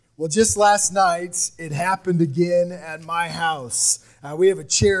Well, just last night, it happened again at my house. We have a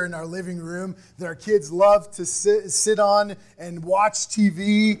chair in our living room that our kids love to sit on and watch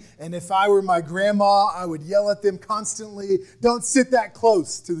TV. And if I were my grandma, I would yell at them constantly, "Don't sit that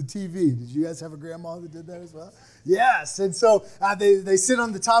close to the TV." Did you guys have a grandma that did that as well? Yes, and so they sit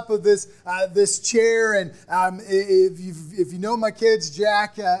on the top of this chair, and if you know my kids,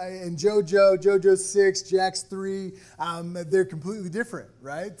 Jack and JoJo's 6, Jack's 3, they're completely different,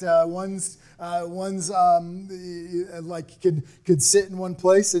 right? One's like could sit in one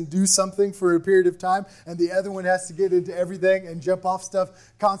place and do something for a period of time, and the other one has to get into everything and jump off stuff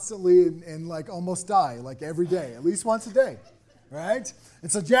constantly and like almost die like every day, at least once a day. Right?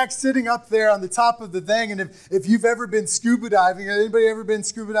 And so Jack's sitting up there on the top of the thing, and if you've ever been scuba diving, anybody ever been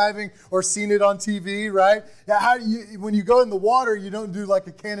scuba diving or seen it on TV, right? Yeah, when you go in the water, you don't do like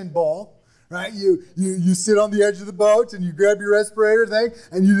a cannonball, right? You sit on the edge of the boat, and you grab your respirator thing,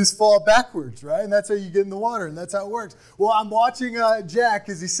 and you just fall backwards, right? And that's how you get in the water, and that's how it works. Well, I'm watching Jack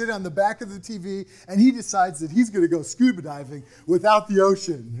as he's sitting on the back of the TV, and he decides that he's going to go scuba diving without the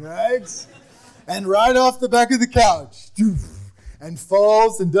ocean, right? And right off the back of the couch, and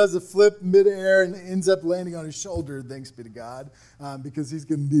falls and does a flip midair and ends up landing on his shoulder, thanks be to God, because he's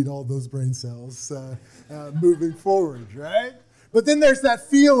going to need all those brain cells moving forward, right? But then there's that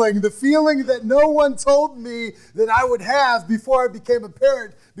feeling, the feeling that no one told me that I would have before I became a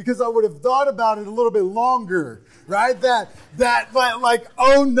parent, because I would have thought about it a little bit longer, right? That like,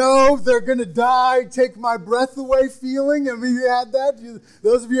 oh no, they're going to die, take my breath away feeling. I mean, you had that?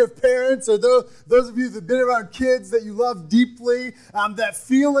 Those of you who have parents, or those of you that have been around kids that you love deeply, that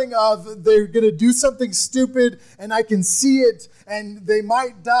feeling of they're going to do something stupid and I can see it and they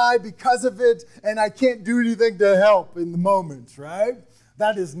might die because of it and I can't do anything to help in the moment, right?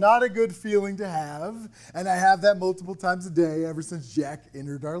 That is not a good feeling to have, and I have that multiple times a day ever since Jack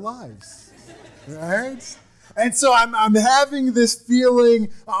entered our lives, right? And so I'm having this feeling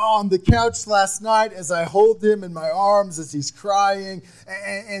on the couch last night as I hold him in my arms as he's crying,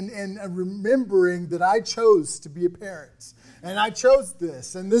 and remembering that I chose to be a parent. And I chose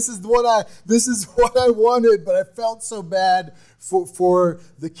this, and this is what I wanted, but I felt so bad for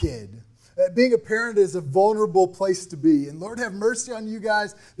the kid. Being a parent is a vulnerable place to be. And Lord, have mercy on you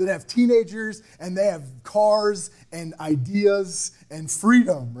guys that have teenagers and they have cars and ideas and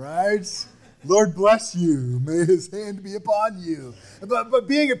freedom, right? Lord bless you. May his hand be upon you. But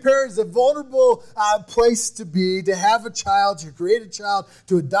being a parent is a vulnerable place to be, to have a child, to create a child,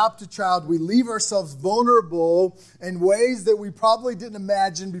 to adopt a child. We leave ourselves vulnerable in ways that we probably didn't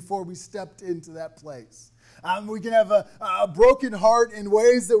imagine before we stepped into that place. We can have a broken heart in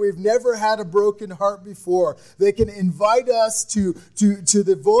ways that we've never had a broken heart before. They can invite us to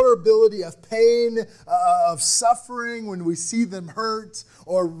the vulnerability of pain, of suffering when we see them hurt,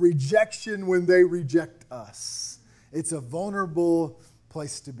 or rejection when they reject us. It's a vulnerable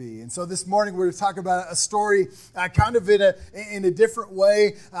place to be. And so this morning we're going to talk about a story kind of in a different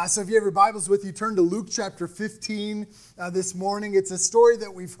way. So if you have your Bibles with you, turn to Luke chapter 15 this morning. It's a story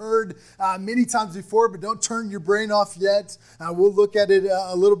that we've heard many times before, but don't turn your brain off yet. We'll look at it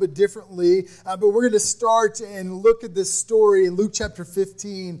a little bit differently. But we're going to start and look at this story in Luke chapter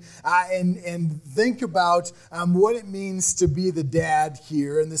 15 and think about what it means to be the dad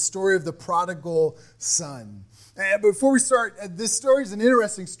here and the story of the prodigal son. Before we start, this story is an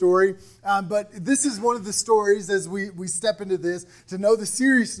interesting story, but this is one of the stories, as we step into this, to know the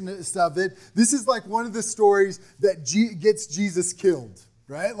seriousness of it, this is like one of the stories that gets Jesus killed,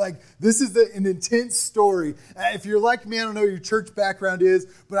 right? Like, this is an intense story. If you're like me, I don't know what your church background is,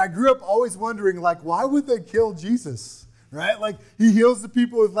 but I grew up always wondering, like, why would they kill Jesus? Right? Like, he heals the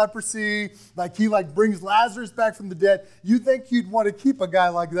people with leprosy, like he brings Lazarus back from the dead. You'd think you'd want to keep a guy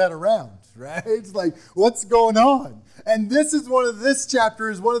like that around, right? It's like, what's going on? And this chapter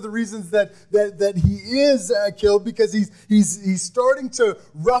is one of the reasons that he is killed, because he's starting to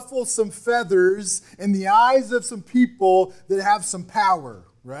ruffle some feathers in the eyes of some people that have some power.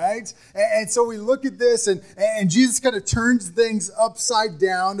 Right? And so we look at this, and Jesus kind of turns things upside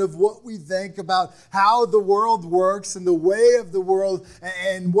down of what we think about how the world works and the way of the world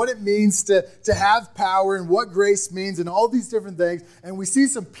and what it means to have power and what grace means and all these different things. And we see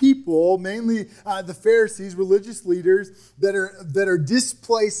some people, mainly the Pharisees, religious leaders, that are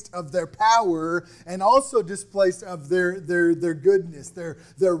displaced of their power and also displaced of their goodness,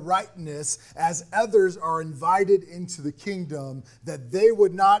 their rightness, as others are invited into the kingdom that they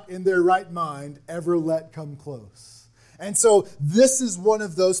would not in their right mind ever let come close. And so this is one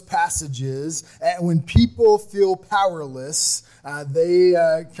of those passages, when people feel powerless, they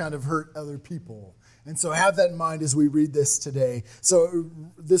kind of hurt other people. And so have that in mind as we read this today. So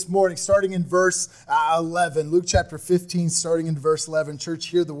this morning, starting in verse 11, Luke chapter 15, starting in verse 11, church,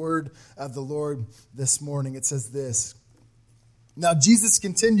 hear the word of the Lord this morning. It says this. Now Jesus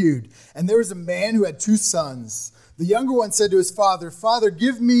continued, and there was a man who had 2 sons. The younger one said to his father, Father,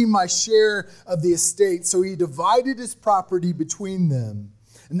 give me my share of the estate. So he divided his property between them.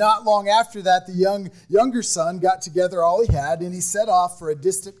 Not long after that, the younger son got together all he had, and he set off for a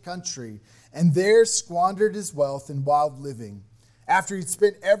distant country, and there squandered his wealth in wild living. After he'd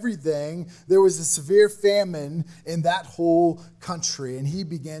spent everything, there was a severe famine in that whole country, and he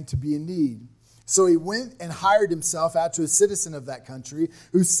began to be in need. So he went and hired himself out to a citizen of that country,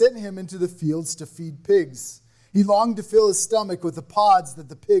 who sent him into the fields to feed pigs. He longed to fill his stomach with the pods that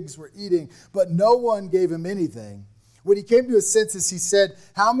the pigs were eating, but no one gave him anything. When he came to his senses, he said,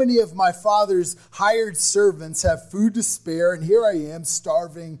 How many of my father's hired servants have food to spare, and here I am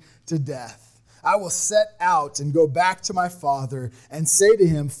starving to death? I will set out and go back to my father and say to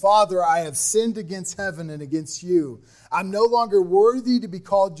him, Father, I have sinned against heaven and against you. I'm no longer worthy to be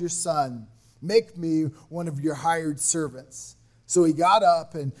called your son. Make me one of your hired servants. So he got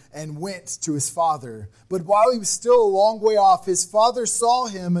up and went to his father. But while he was still a long way off, his father saw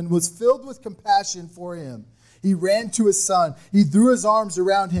him and was filled with compassion for him. He ran to his son. He threw his arms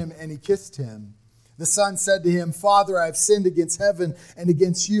around him and he kissed him. The son said to him, Father, I have sinned against heaven and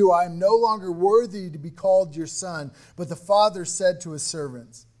against you. I am no longer worthy to be called your son. But the father said to his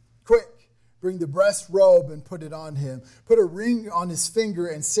servants, Quick, bring the breast robe and put it on him. Put a ring on his finger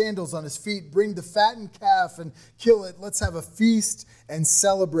and sandals on his feet. Bring the fattened calf and kill it. Let's have a feast and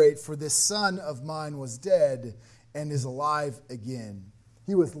celebrate, for this son of mine was dead and is alive again.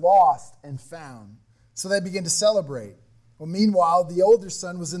 He was lost and found. So they began to celebrate. Well, meanwhile, the older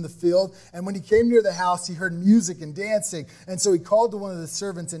son was in the field, and when he came near the house, he heard music and dancing. And so he called to one of the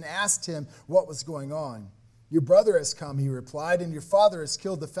servants and asked him what was going on. Your brother has come, he replied, and your father has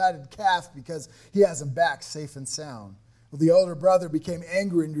killed the fatted calf because he has him back safe and sound. Well, the older brother became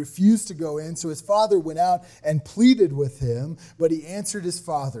angry and refused to go in, so his father went out and pleaded with him, but he answered his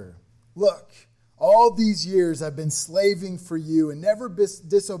father, Look, all these years I've been slaving for you and never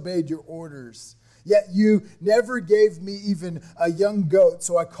disobeyed your orders. Yet you never gave me even a young goat,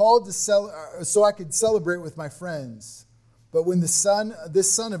 so I called so I could celebrate with my friends. But when this son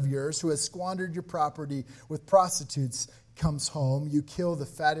of yours, who has squandered your property with prostitutes, comes home, you kill the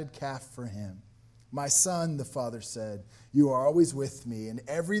fatted calf for him. My son, the father said, you are always with me, and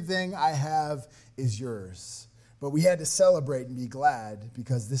everything I have is yours. But we had to celebrate and be glad,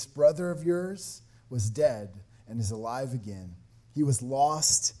 because this brother of yours was dead and is alive again. He was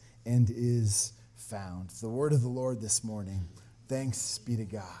lost and is found. The word of the Lord this morning. Thanks be to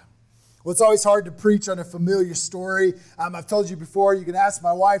God. Well, it's always hard to preach on a familiar story. I've told you before, you can ask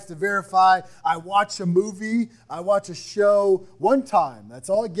my wife to verify. I watch a movie, I watch a show one time. That's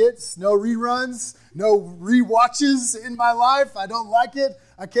all it gets. No reruns, no rewatches in my life. I don't like it.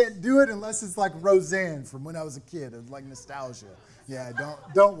 I can't do it unless it's like Roseanne from when I was a kid. It's like nostalgia. Yeah,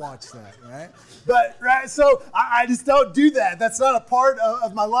 don't watch that, right? But, right, so I just don't do that. That's not a part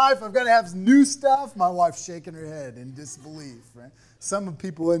of my life. I've got to have new stuff. My wife's shaking her head in disbelief, right? Some of the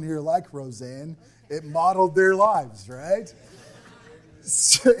people in here like Roseanne. It modeled their lives, right?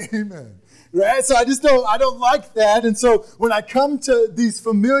 Amen. Right? So I don't like that. And so when I come to these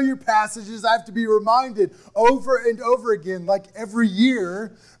familiar passages, I have to be reminded over and over again, like every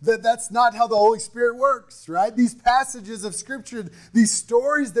year, that that's not how the Holy Spirit works, right? These passages of Scripture, these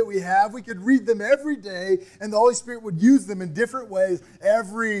stories that we have, we could read them every day, and the Holy Spirit would use them in different ways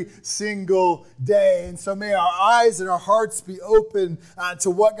every single day. And so may our eyes and our hearts be open to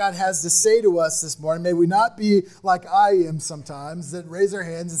what God has to say to us this morning. May we not be like I am sometimes, that raise our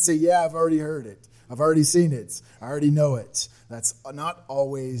hands and say, yeah, I've already heard it. I've already seen it. I already know it. That's not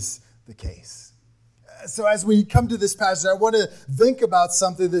always the case. So as we come to this passage, I want to think about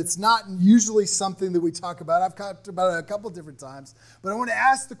something that's not usually something that we talk about. I've talked about it a couple different times, but I want to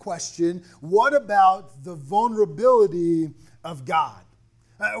ask the question, what about the vulnerability of God?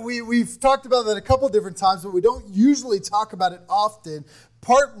 We've talked about that a couple different times, but we don't usually talk about it often,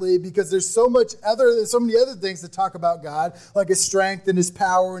 partly because there's so many other things to talk about God, like his strength and his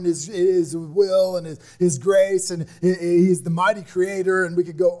power and his will and his grace, and he's the mighty creator, and we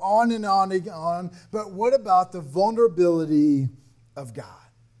could go on and on and on. But what about the vulnerability of God?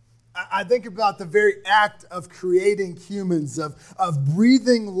 I think about the very act of creating humans, of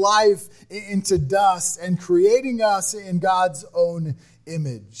breathing life into dust and creating us in God's own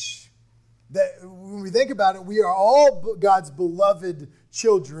image. That when we think about it, we are all God's beloved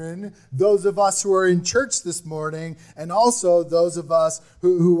children, those of us who are in church this morning, and also those of us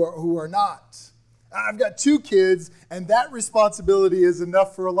who are not. I've got 2 kids, and that responsibility is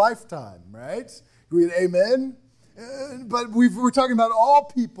enough for a lifetime, right? Amen? But we're talking about all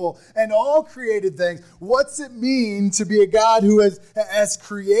people and all created things. What's it mean to be a God who has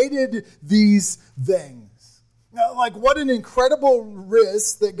created these things? Now, like, what an incredible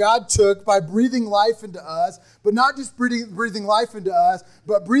risk that God took by breathing life into us, but not just breathing life into us,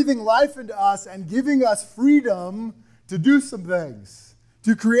 but breathing life into us and giving us freedom to do some things,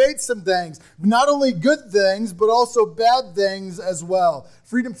 to create some things. Not only good things, but also bad things as well.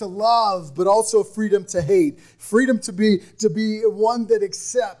 Freedom to love, but also freedom to hate. Freedom to be one that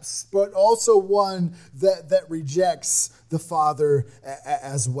accepts, but also one that rejects the Father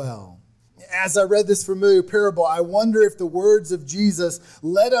as well. As I read this familiar parable, I wonder if the words of Jesus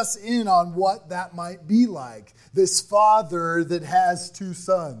let us in on what that might be like. This father that has 2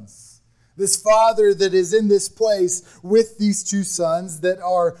 sons. This father that is in this place with these 2 sons that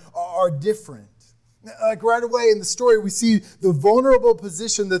are different. Like right away in the story, we see the vulnerable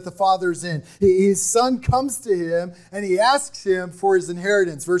position that the father's in. His son comes to him and he asks him for his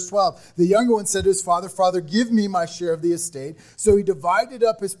inheritance. Verse 12, the younger one said to his father, "Father, give me my share of the estate." So he divided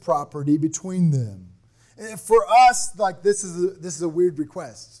up his property between them. And for us, like this is a weird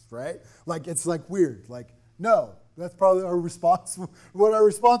request, right? Like it's like weird. Like, no. That's probably our response, what our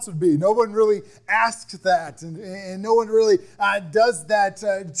response would be. No one really asks that, and no one really does that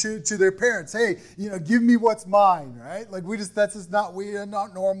to their parents. Hey, give me what's mine, right? Like that's just not weird,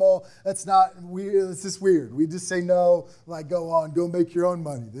 not normal. That's not weird. It's just weird. We just say no, like go make your own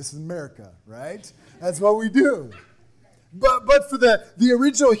money. This is America, right? That's what we do. But for the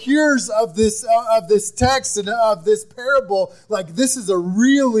original hearers of this text and of this parable, like this is a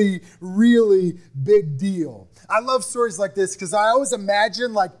really, really big deal. I love stories like this because I always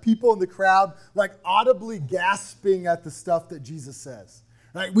imagine like people in the crowd like audibly gasping at the stuff that Jesus says.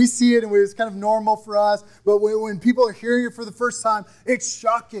 Right? We see it and it's kind of normal for us, but when people are hearing it for the first time, it's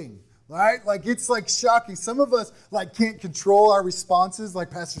shocking. Right? Like it's like shocking. Some of us like can't control our responses,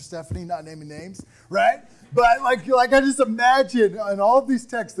 like Pastor Stephanie, not naming names, right? But like I just imagine in all of these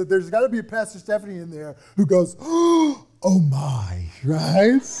texts that there's got to be a Pastor Stephanie in there who goes, "Oh my,"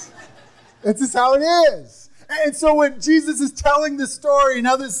 right? That's just how it is. And so when Jesus is telling this story, and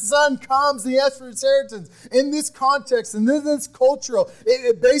how the son comes and he asks for inheritance, in this context, and this cultural,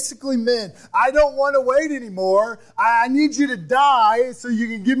 it basically meant, I don't want to wait anymore. I need you to die so you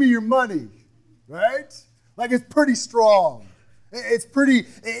can give me your money, right? Like it's pretty strong. It's pretty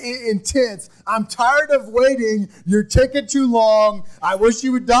intense. I'm tired of waiting. You're taking too long. I wish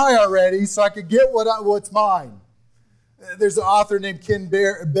you would die already so I could get what's mine. There's an author named Ken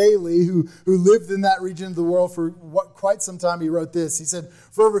Bailey who lived in that region of the world for quite some time. He wrote this. He said,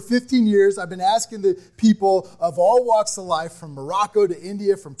 "For over 15 years, I've been asking the people of all walks of life, from Morocco to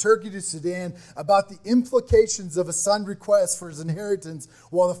India, from Turkey to Sudan, about the implications of a son request for his inheritance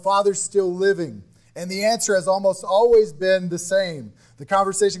while the father's still living. And the answer has almost always been the same. The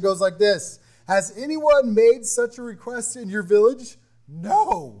conversation goes like this: has anyone made such a request in your village?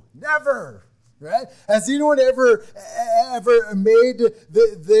 No, never. Right? Has anyone ever made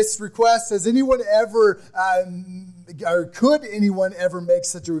this request? Has anyone ever, or could anyone ever make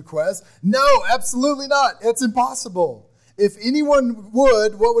such a request? No, absolutely not. It's impossible. If anyone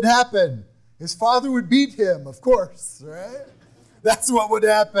would, what would happen? His father would beat him, of course, right? That's what would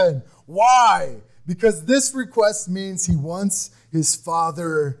happen. Why? Because this request means he wants his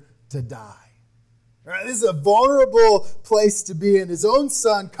father to die. Right, this is a vulnerable place to be in. His own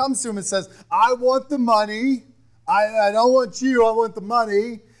son comes to him and says, I want the money. I don't want you. I want the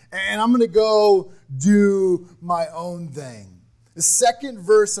money. And I'm going to go do my own thing. The second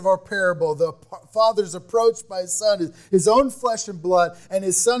verse of our parable, the father's approached by his son, is his own flesh and blood. And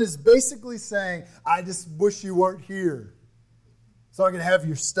his son is basically saying, I just wish you weren't here so I could have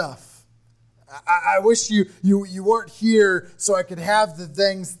your stuff. I wish you weren't here so I could have the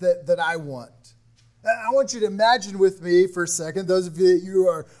things that I want. I want you to imagine with me for a second, those of you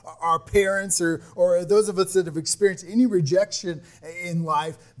that are parents or those of us that have experienced any rejection in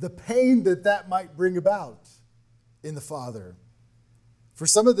life, the pain that might bring about in the father. For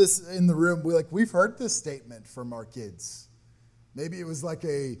some of us in the room, we've heard this statement from our kids. Maybe it was like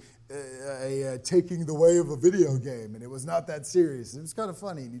a taking the way of a video game, and it was not that serious. It was kind of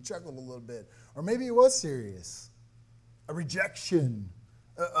funny, and you chuckled a little bit. Or maybe it was serious. A rejection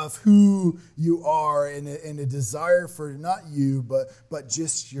of who you are and a desire for not you, but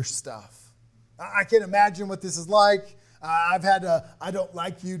just your stuff. I can't imagine what this is like. I've had I don't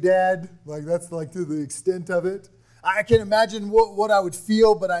like you, Dad. Like that's like to the extent of it. I can imagine what I would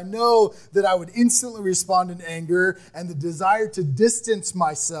feel, but I know that I would instantly respond in anger and the desire to distance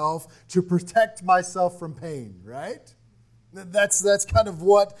myself to protect myself from pain, right? That's kind of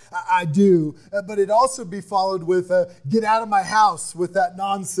what I do. But it'd also be followed with get out of my house with that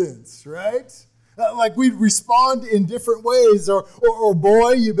nonsense, right? Like we'd respond in different ways. Or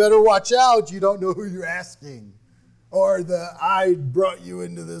boy, you better watch out. You don't know who you're asking. Or I brought you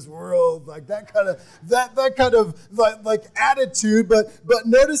into this world, like that kind of like attitude. But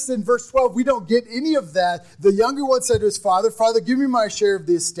notice in verse 12, we don't get any of that. The younger one said to his father, "Father, give me my share of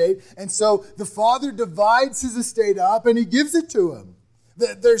the estate." And so the father divides his estate up and he gives it to him.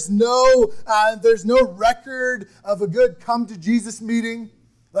 There's no record of a good come to Jesus meeting.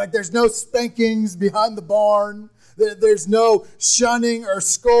 Like there's no spankings behind the barn. There's no shunning or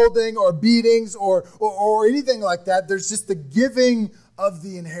scolding or beatings or anything like that. There's just the giving of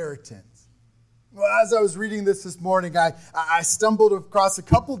the inheritance. Well, as I was reading this morning, I stumbled across a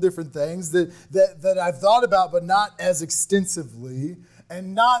couple different things that I've thought about, but not as extensively,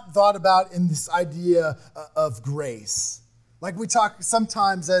 and not thought about in this idea of grace. Like we talk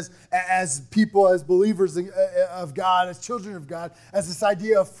sometimes as people, as believers of God, as children of God, as this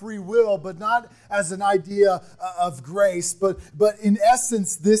idea of free will, but not as an idea of grace. But in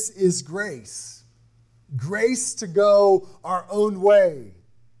essence, this is grace. Grace to go our own way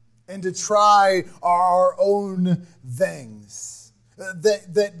and to try our own things.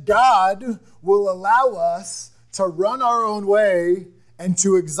 That God will allow us to run our own way and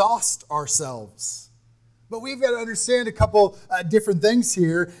to exhaust ourselves. But we've got to understand a couple different things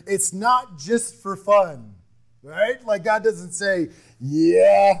here. It's not just for fun, right? Like God doesn't say,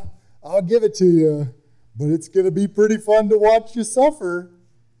 yeah, I'll give it to you, but it's going to be pretty fun to watch you suffer.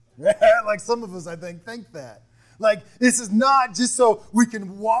 Like some of us, I think that. Like this is not just so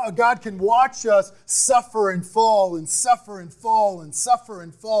God can watch us suffer and fall and suffer and fall and suffer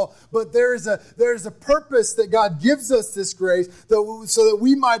and fall. But there's a purpose that God gives us this grace so that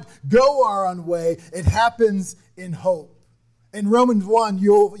we might go our own way. It happens in hope. In Romans 1,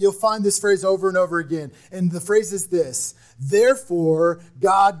 you'll find this phrase over and over again. And the phrase is this: therefore,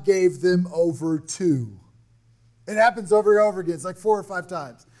 God gave them over to. It happens over and over again. It's like 4 or 5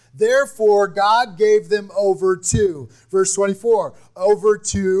 times. Therefore, God gave them over to, verse 24, over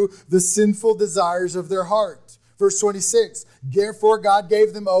to the sinful desires of their heart. Verse 26, therefore, God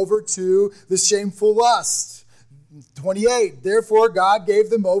gave them over to the shameful lust. 28, therefore, God gave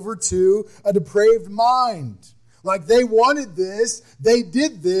them over to a depraved mind. Like they wanted this, they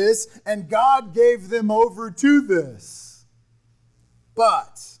did this, and God gave them over to this.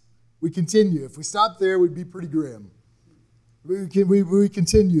 But we continue. If we stop there, we'd be pretty grim. We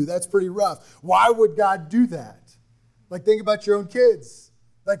continue. That's pretty rough. Why would God do that? Like, think about your own kids.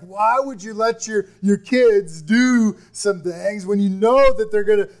 Like, why would you let your kids do some things when you know that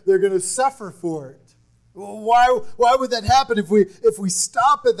they're gonna suffer for it? Well, why would that happen? If we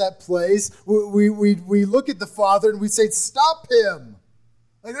stop at that place, we look at the father and we say, stop him.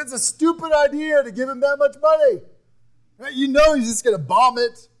 Like, that's a stupid idea to give him that much money. Right? You know he's just gonna bomb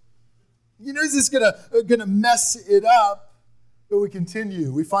it. You know he's just gonna mess it up. But we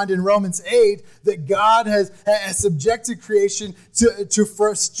continue. We find in Romans 8 that God has subjected creation to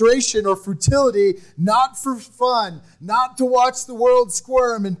frustration or futility, not for fun, not to watch the world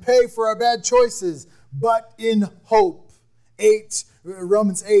squirm and pay for our bad choices, but in hope.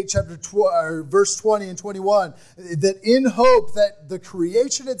 Romans 8, verse 20 and 21, that in hope that the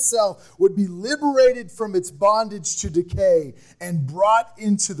creation itself would be liberated from its bondage to decay and brought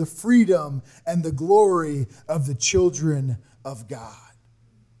into the freedom and the glory of the children of God.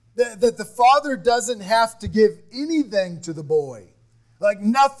 That the father doesn't have to give anything to the boy. Like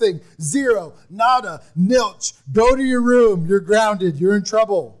nothing, zero, nada, nilch. Go to your room, you're grounded, you're in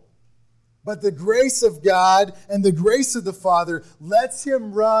trouble. But the grace of God and the grace of the Father lets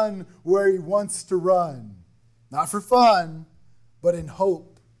him run where he wants to run. Not for fun, but in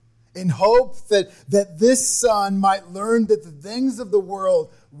hope. In hope that this son might learn that the things of the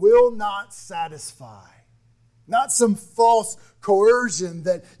world will not satisfy. Not some false coercion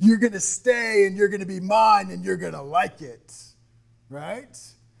that you're going to stay and you're going to be mine and you're going to like it. Right?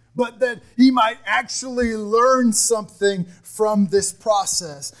 But that he might actually learn something from this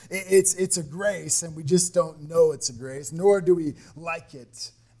process. It's a grace, and we just don't know it's a grace, nor do we like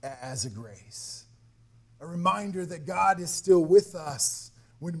it as a grace. A reminder that God is still with us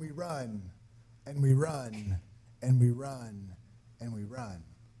when we run, and we run, and we run, and we run.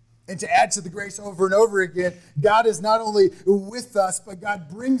 And to add to the grace over and over again, God is not only with us, but God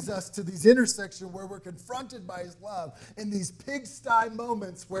brings us to these intersections where we're confronted by his love in these pigsty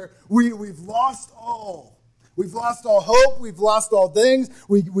moments where we've lost all. We've lost all hope. We've lost all things.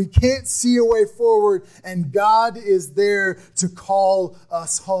 We can't see a way forward. And God is there to call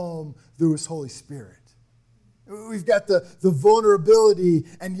us home through his Holy Spirit. We've got the vulnerability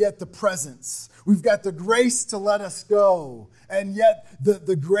and yet the presence. We've got the grace to let us go and yet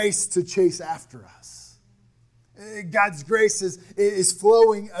the grace to chase after us. God's grace is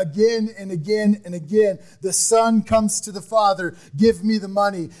flowing again and again and again. The son comes to the father, give me the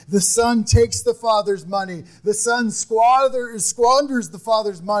money. The son takes the father's money. The son squanders the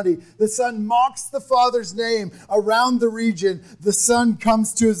father's money. The son mocks the father's name around the region. The son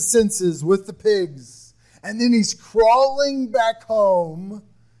comes to his senses with the pigs. And then he's crawling back home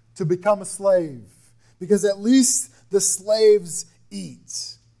to become a slave. Because at least the slaves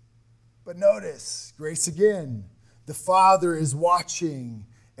eat. But notice, grace again. The father is watching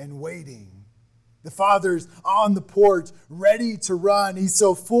and waiting. The father's on the porch, ready to run. He's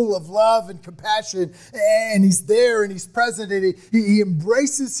so full of love and compassion, and he's there and he's present, and he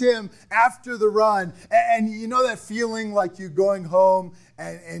embraces him after the run. And you know that feeling like you're going home,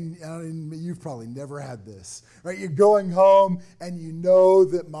 and you've probably never had this, right? You're going home, and you know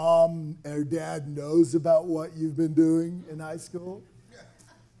that mom or dad knows about what you've been doing in high school.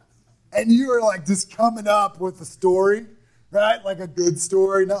 And you are like just coming up with a story, right? Like a good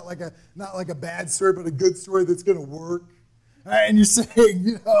story, not like a bad story, but a good story that's going to work. Right? And you're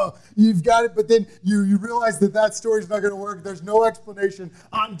saying, you've got it, but then you realize that story's not going to work. There's no explanation.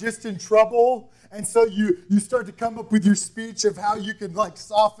 I'm just in trouble. And so you start to come up with your speech of how you can like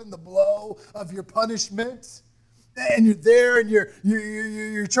soften the blow of your punishment. And you're there, and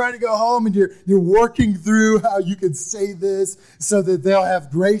you're trying to go home, and you're working through how you can say this so that they'll have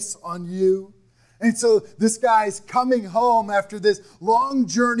grace on you. And so this guy's coming home after this long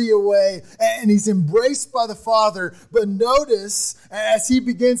journey away, and he's embraced by the father. But notice, as he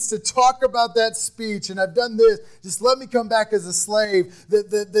begins to talk about that speech, and I've done this, just let me come back as a slave,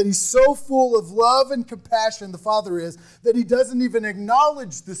 that he's so full of love and compassion, the father is, that he doesn't even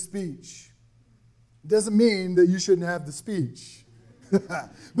acknowledge the speech. Doesn't mean that you shouldn't have the speech.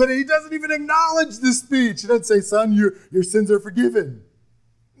 But he doesn't even acknowledge the speech. He doesn't say, son, your sins are forgiven.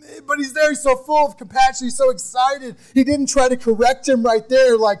 But he's there. He's so full of compassion. He's so excited. He didn't try to correct him right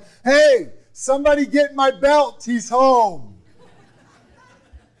there like, hey, somebody get my belt. He's home.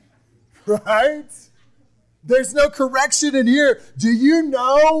 Right? There's no correction in here. Do you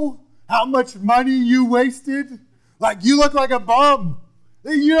know how much money you wasted? Like, you look like a bum.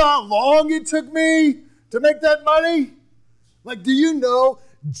 You know how long it took me to make that money? Like, do you know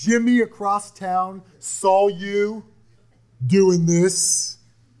Jimmy across town saw you doing this?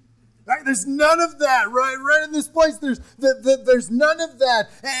 Right? There's none of that, right? Right in this place, there's none of that.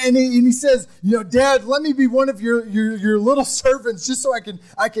 And he says, Dad, let me be one of your little servants just so I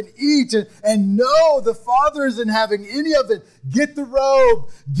can eat. And no, the father isn't having any of it. Get the robe,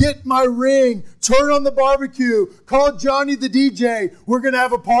 get my ring, turn on the barbecue, call Johnny the DJ. We're going to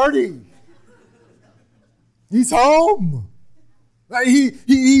have a party. He's home. Right?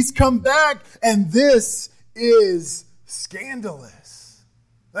 He's come back, and this is scandalous.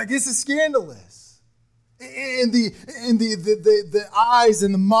 Like, this is scandalous. In the eyes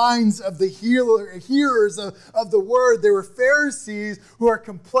and the minds of the hearers of the word, there were Pharisees who are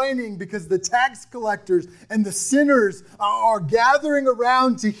complaining because the tax collectors and the sinners are gathering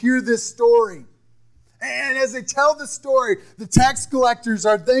around to hear this story. And as they tell the story, the tax collectors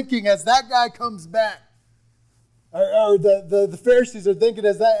are thinking as that guy comes back, or the Pharisees are thinking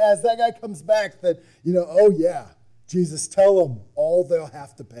as that guy comes back that, oh yeah, Jesus, tell them all they'll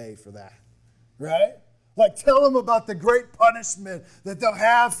have to pay for that, right? Like, tell them about the great punishment that they'll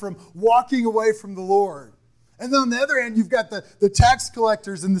have from walking away from the Lord. And then on the other hand, you've got the tax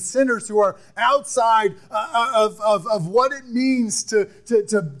collectors and the sinners who are outside of what it means to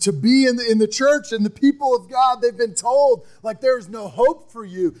be in the church and the people of God. They've been told, like, there is no hope for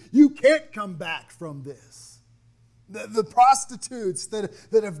you. You can't come back from this. The prostitutes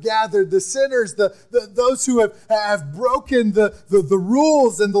that have gathered, the sinners, those who have broken the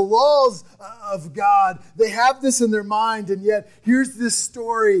rules and the laws of God, they have this in their mind. And yet, here's this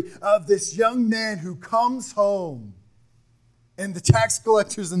story of this young man who comes home. And the tax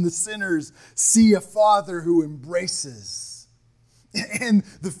collectors and the sinners see a father who embraces. And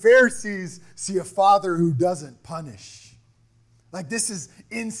the Pharisees see a father who doesn't punish. Like, this is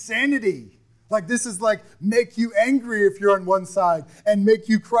insanity. Like, this is like make you angry if you're on one side and make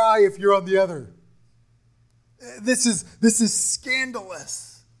you cry if you're on the other. This is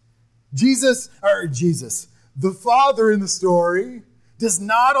scandalous. Jesus, the father in the story, does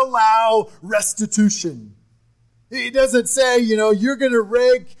not allow restitution. He doesn't say, you're going to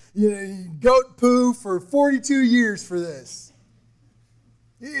rake goat poo for 42 years for this.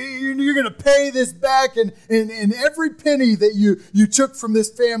 You're going to pay this back, and every penny that you took from this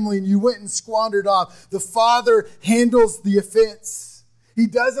family and you went and squandered off, the father handles the offense. He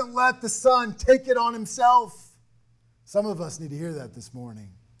doesn't let the son take it on himself. Some of us need to hear that this morning.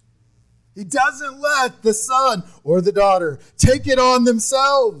 He doesn't let the son or the daughter take it on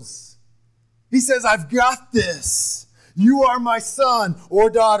themselves. He says, I've got this. You are my son or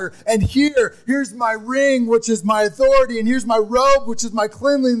daughter. And here's my ring, which is my authority. And here's my robe, which is my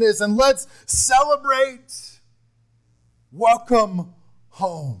cleanliness. And let's celebrate. Welcome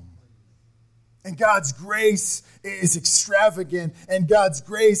home. And God's grace is extravagant. And God's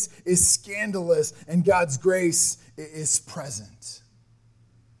grace is scandalous. And God's grace is present.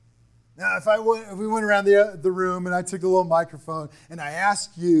 Now, if we went around the room and I took a little microphone and I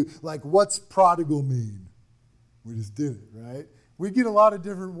asked you, what's prodigal mean? We just did it, right? We'd get a lot of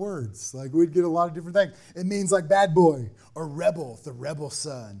different words. We'd get a lot of different things. It means bad boy or rebel, the rebel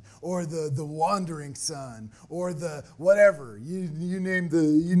son, or the wandering son, or the whatever. You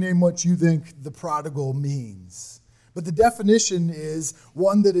name what you think the prodigal means. But the definition is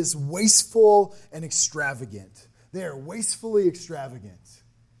one that is wasteful and extravagant. They are wastefully extravagant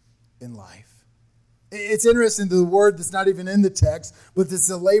in life. It's interesting, the word that's not even in the text, but it's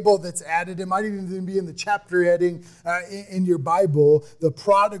a label that's added. It might even be in the chapter heading in your Bible, the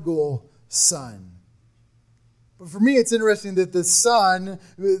prodigal son. But for me, it's interesting that the son,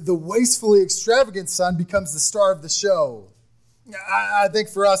 the wastefully extravagant son, becomes the star of the show. I think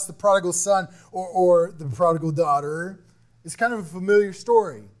for us, the prodigal son or the prodigal daughter is kind of a familiar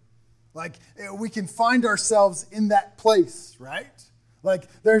story. We can find ourselves in that place, right?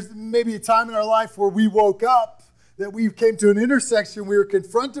 There's maybe a time in our life where we woke up, that we came to an intersection, we were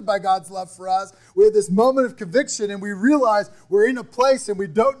confronted by God's love for us. We had this moment of conviction, and we realized we're in a place and we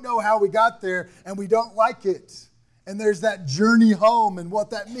don't know how we got there, and we don't like it. And there's that journey home and what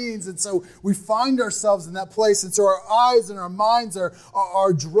that means. And so we find ourselves in that place. And so our eyes and our minds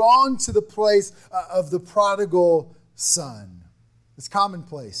are drawn to the place of the prodigal son. It's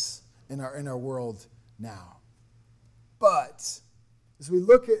commonplace in our world now. But as we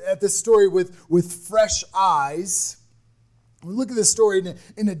look at this story with fresh eyes, we look at this story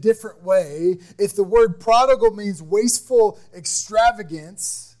in a different way. If the word prodigal means wasteful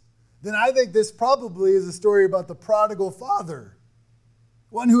extravagance, then I think this probably is a story about the prodigal father.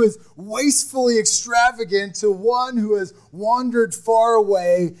 One who is wastefully extravagant to one who has wandered far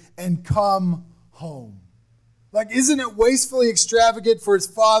away and come home. Isn't it wastefully extravagant for his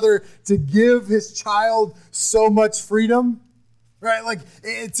father to give his child so much freedom? Right,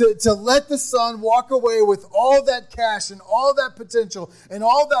 to let the son walk away with all that cash and all that potential and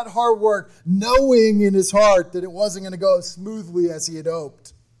all that hard work, knowing in his heart that it wasn't going to go as smoothly as he had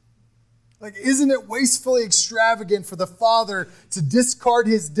hoped. Isn't it wastefully extravagant for the father to discard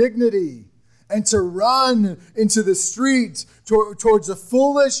his dignity and to run into the street towards a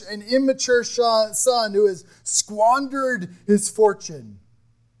foolish and immature son who has squandered his fortune?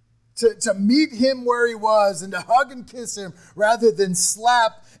 To meet him where he was and to hug and kiss him rather than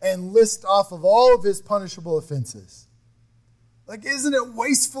slap and list off of all of his punishable offenses. Isn't it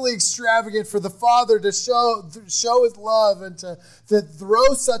wastefully extravagant for the father to show his love and to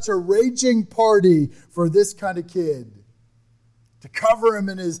throw such a raging party for this kind of kid? To cover him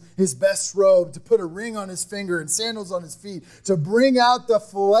in his best robe, to put a ring on his finger and sandals on his feet, to bring out the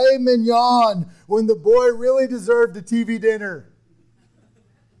filet mignon when the boy really deserved a TV dinner.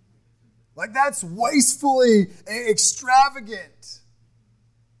 That's wastefully extravagant.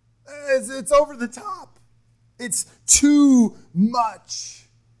 It's over the top. It's too much.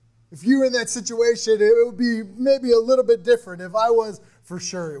 If you were in that situation, it would be maybe a little bit different. If I was, for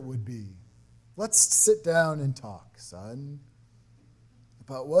sure it would be. Let's sit down and talk, son,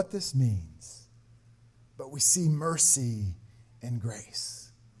 about what this means. But we see mercy and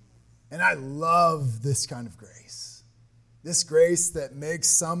grace. And I love this kind of grace. This grace that makes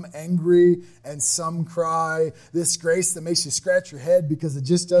some angry and some cry. This grace that makes you scratch your head because it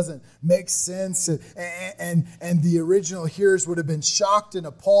just doesn't make sense. And the original hearers would have been shocked and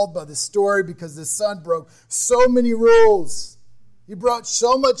appalled by the story because the son broke so many rules. He brought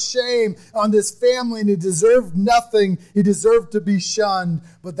so much shame on this family and he deserved nothing. He deserved to be shunned.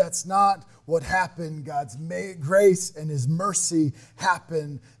 But that's not what happened. God's grace and his mercy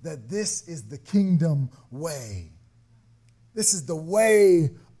happened. That this is the kingdom way. This is the way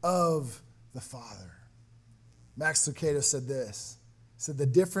of the Father. Max Lucado said this. He said the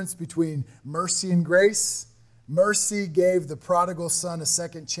difference between mercy and grace, mercy gave the prodigal son a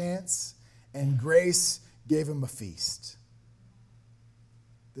second chance, and grace gave him a feast.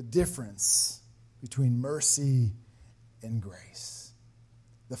 the difference between mercy and grace.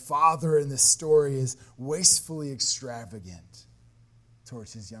 The father in this story is wastefully extravagant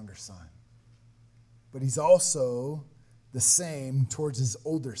towards his younger son. But he's also the same towards his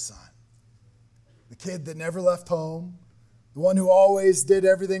older son. The kid that never left home, the one who always did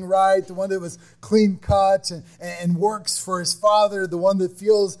everything right, the one that was clean cut and works for his father, the one that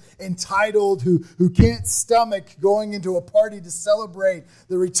feels entitled, who can't stomach going into a party to celebrate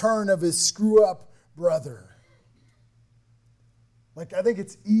the return of his screw-up brother. Like, I think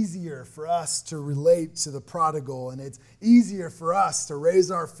it's easier for us to relate to the prodigal, and it's easier for us to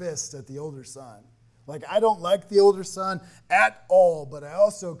raise our fist at the older son. Like, I don't like the older son at all, but I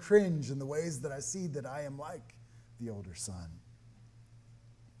also cringe in the ways that I see that I am like the older son.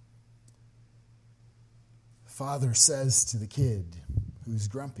 The father says to the kid who's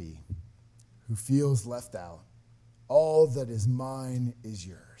grumpy, who feels left out, all that is mine is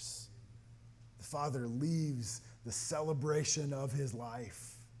yours. The father leaves the celebration of his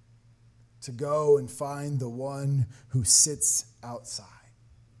life to go and find the one who sits outside.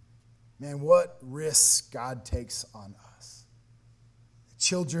 Man, what risks God takes on us.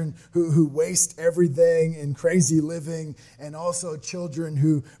 Children who waste everything in crazy living, and also children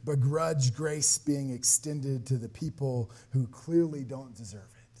who begrudge grace being extended to the people who clearly don't deserve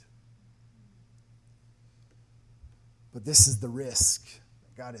it. But this is the risk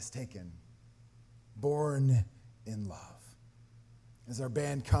God has taken. Born in love. As our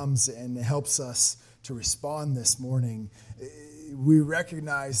band comes and helps us to respond this morning, we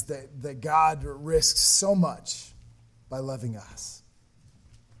recognize that God risks so much by loving us.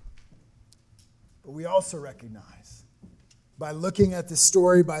 But we also recognize, by looking at this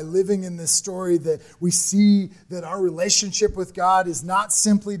story, by living in this story, that we see that our relationship with God is not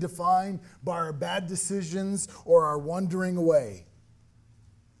simply defined by our bad decisions or our wandering away.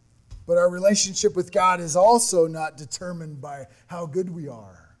 But our relationship with God is also not determined by how good we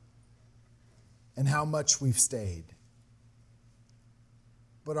are and how much we've stayed.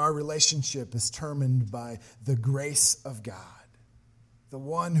 But our relationship is determined by the grace of God, the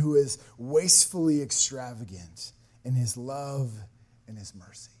one who is wastefully extravagant in his love and his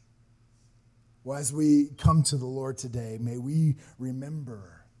mercy. Well, as we come to the Lord today, may we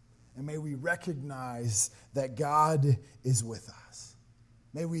remember and may we recognize that God is with us.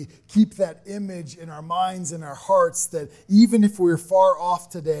 May we keep that image in our minds and our hearts that even if we're far off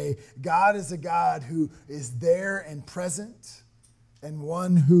today, God is a God who is there and present and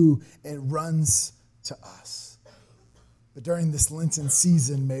one who runs to us. But during this Lenten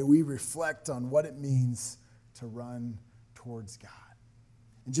season, may we reflect on what it means to run towards God.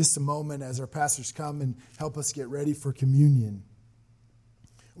 In just a moment, as our pastors come and help us get ready for communion,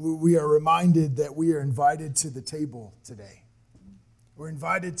 we are reminded that we are invited to the table today. We're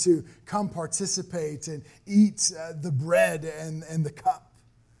invited to come participate and eat the bread and the cup,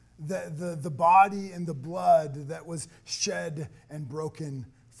 the body and the blood that was shed and broken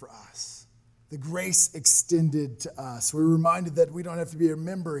for us, the grace extended to us. We're reminded that we don't have to be a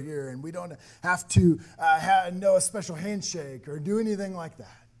member here, and we don't have to know a special handshake or do anything like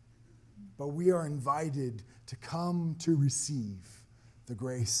that. But we are invited to come to receive the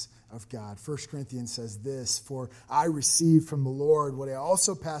grace of God. 1 Corinthians says this, "For I received from the Lord what I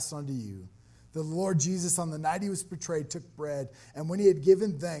also passed on to you. The Lord Jesus, on the night he was betrayed, took bread, and when he had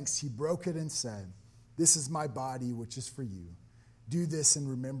given thanks, he broke it and said, 'This is my body, which is for you. Do this in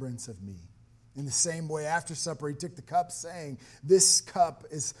remembrance of me.' In the same way, after supper, he took the cup, saying, 'This cup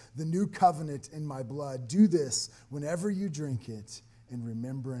is the new covenant in my blood. Do this whenever you drink it in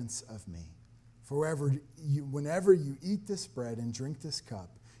remembrance of me. For whenever you eat this bread and drink this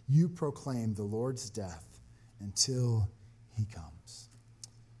cup, you proclaim the Lord's death until he comes.'"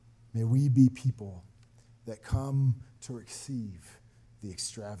 May we be people that come to receive the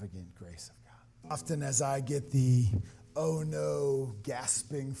extravagant grace of God. Often as I get the, "oh no,"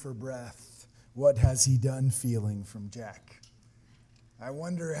 gasping for breath, "what has he done" feeling from Jack, I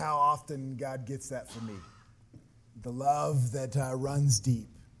wonder how often God gets that for me. The love that runs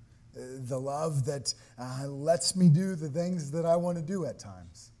deep. The love that lets me do the things that I want to do at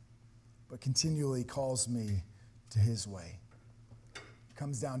times, but continually calls me to his way. It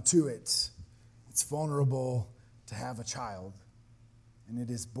comes down to it. It's vulnerable to have a child, and it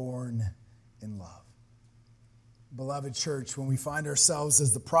is born in love. Beloved church, when we find ourselves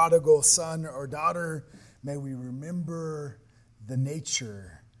as the prodigal son or daughter, may we remember the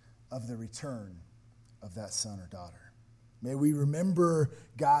nature of the return of that son or daughter. May we remember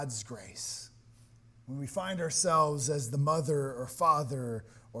God's grace. When we find ourselves as the mother or father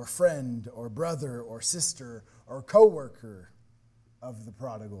or friend or brother or sister or coworker of the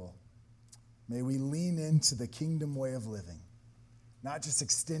prodigal. May we lean into the kingdom way of living, not just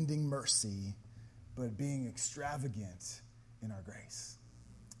extending mercy, but being extravagant in our grace.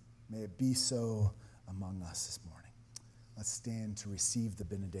 May it be so among us this morning. Let's stand to receive the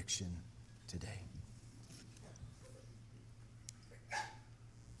benediction today.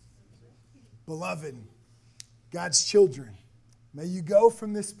 Beloved, God's children, may you go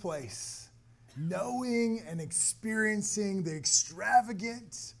from this place knowing and experiencing the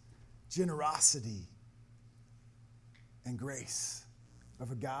extravagant generosity and grace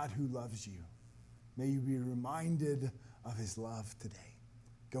of a God who loves you. May you be reminded of his love today.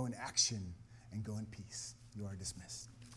 Go in action and go in peace. You are dismissed.